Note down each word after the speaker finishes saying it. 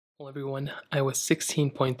Well, everyone, iOS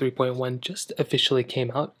 16.3.1 just officially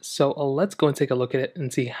came out, so let's go and take a look at it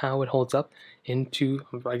and see how it holds up into,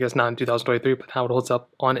 I guess not in 2023, but how it holds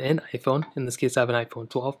up on an iPhone. In this case, I have an iPhone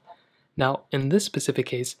 12. Now, in this specific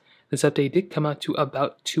case, this update did come out to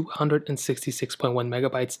about 266.1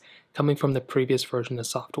 megabytes coming from the previous version of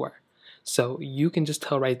software. So you can just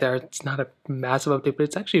tell right there, it's not a massive update, but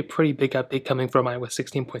it's actually a pretty big update coming from iOS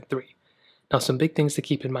 16.3. Now, some big things to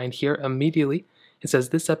keep in mind here immediately. It says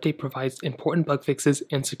this update provides important bug fixes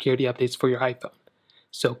and security updates for your iPhone.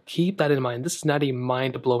 So keep that in mind. This is not a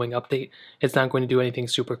mind-blowing update. It's not going to do anything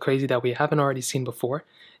super crazy that we haven't already seen before.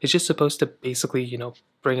 It's just supposed to basically,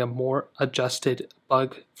 bring a more adjusted,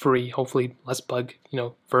 bug-free, hopefully less bug,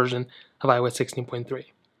 version of iOS 16.3.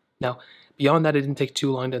 Now, beyond that, it didn't take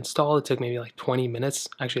too long to install. It took maybe like 20 minutes,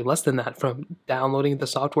 actually less than that, from downloading the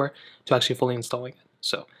software to actually fully installing it.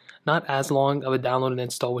 So not as long of a download and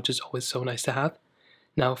install, which is always so nice to have.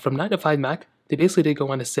 Now, from 9 to 5 Mac, they basically did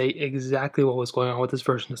go on to say exactly what was going on with this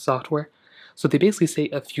version of software. So they basically say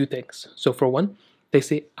a few things. So for one, they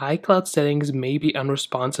say iCloud settings may be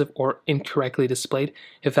unresponsive or incorrectly displayed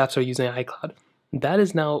if apps are using iCloud. That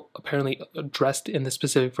is now apparently addressed in the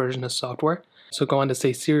specific version of software. So go on to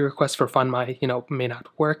say Siri requests for Find My, may not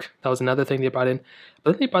work. That was another thing they brought in.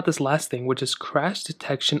 But then they brought this last thing, which is crash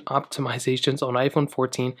detection optimizations on iPhone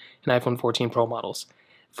 14 and iPhone 14 Pro models.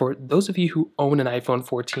 For those of you who own an iPhone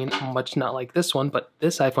 14, much not like this one, but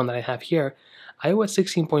this iPhone that I have here, iOS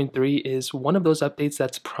 16.3 is one of those updates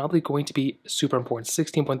that's probably going to be super important,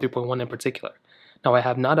 16.3.1 in particular. Now, I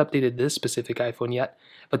have not updated this specific iPhone yet,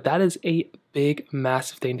 but that is a big,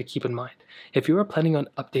 massive thing to keep in mind. If you are planning on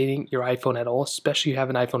updating your iPhone at all, especially if you have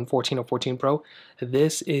an iPhone 14 or 14 Pro,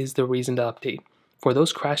 this is the reason to update. For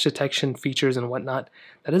those crash detection features and whatnot,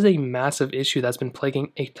 that is a massive issue that's been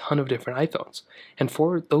plaguing a ton of different iPhones. And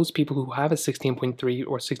for those people who have a 16.3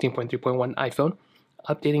 or 16.3.1 iPhone,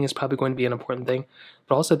 updating is probably going to be an important thing.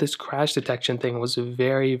 But also this crash detection thing was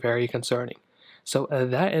very, very concerning. So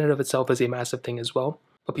that in and of itself is a massive thing as well.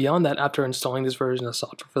 But beyond that, after installing this version of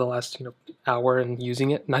software for the last hour and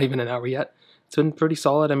using it, not even an hour yet, it's been pretty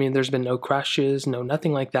solid. I mean, there's been no crashes,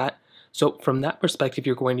 nothing like that. So from that perspective,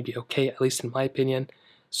 you're going to be okay, at least in my opinion.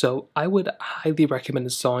 So I would highly recommend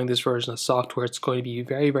installing this version of software. It's going to be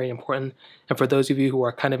very, very important. And for those of you who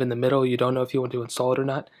are kind of in the middle, you don't know if you want to install it or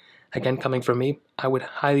not, again, coming from me, I would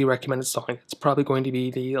highly recommend installing it. It's probably going to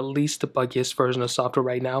be the least buggiest version of software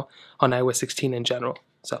right now on iOS 16 in general.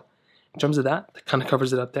 So in terms of that kind of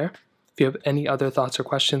covers it up there. If you have any other thoughts or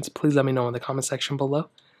questions, please let me know in the comment section below.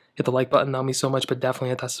 Hit the like button, that'll mean so much, but definitely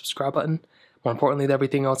hit that subscribe button. More importantly than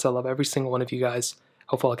everything else, I love every single one of you guys.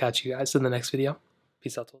 Hopefully I'll catch you guys in the next video.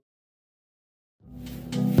 Peace out.